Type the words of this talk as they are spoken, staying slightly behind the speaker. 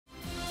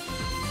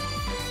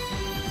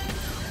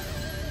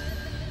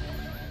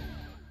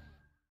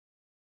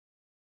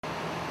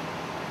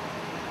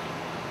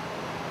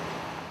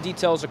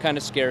Details are kind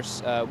of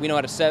scarce. We know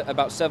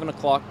about 7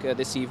 o'clock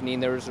this evening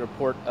there was a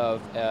report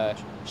of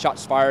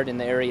shots fired in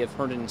the area of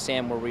Herndon and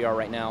Sam, where we are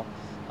right now.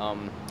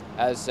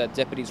 As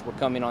deputies were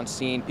coming on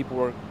scene, people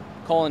were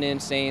calling in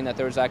saying that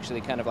there was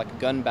actually kind of like a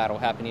gun battle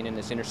happening in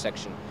this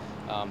intersection.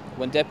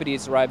 When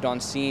deputies arrived on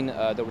scene,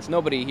 there was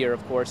nobody here,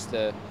 of course.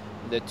 The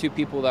two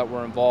people that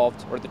were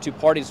involved, or the two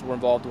parties that were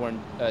involved, were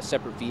in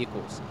separate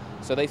vehicles.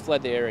 So they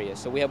fled the area.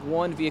 So we have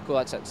one vehicle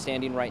that's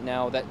standing right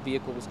now. That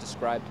vehicle was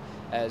described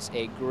as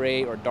a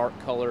gray or dark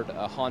colored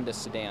Honda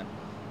sedan.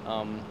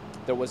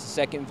 There was a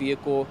second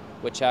vehicle,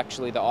 which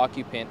actually the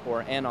occupant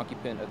or an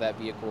occupant of that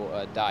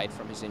vehicle died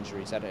from his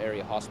injuries at an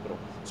area hospital.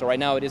 So right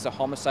now it is a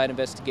homicide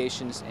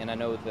investigations, and I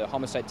know the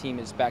homicide team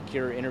is back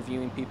here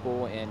interviewing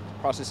people and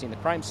processing the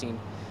crime scene.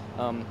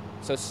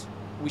 So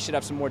we should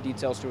have some more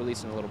details to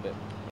release in a little bit.